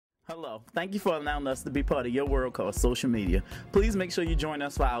Hello. Thank you for allowing us to be part of your world called social media. Please make sure you join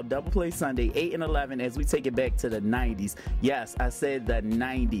us for our Double Play Sunday, 8 and 11, as we take it back to the 90s. Yes, I said the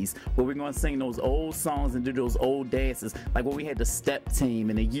 90s, where we're going to sing those old songs and do those old dances, like when we had the step team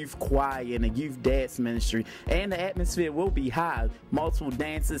and the youth choir and the youth dance ministry. And the atmosphere will be high. Multiple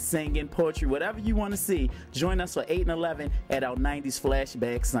dances, singing, poetry, whatever you want to see. Join us for 8 and 11 at our 90s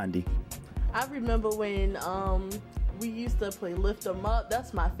Flashback Sunday. I remember when we used to play Lift 'Em Up.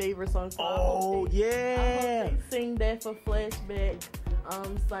 That's my favorite song. So Oh, yeah. I hope they sing that for Flashback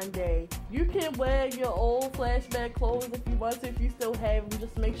Sunday. You can wear your old Flashback clothes if you want to, if you still have them.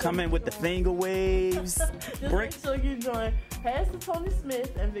 Just make sure Come in with the finger waves. Just make sure you join Pastor Tony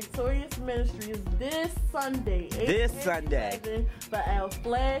Smith and Victorious Ministries this Sunday. This Sunday. For our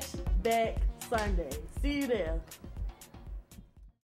Flashback Sunday. See you there.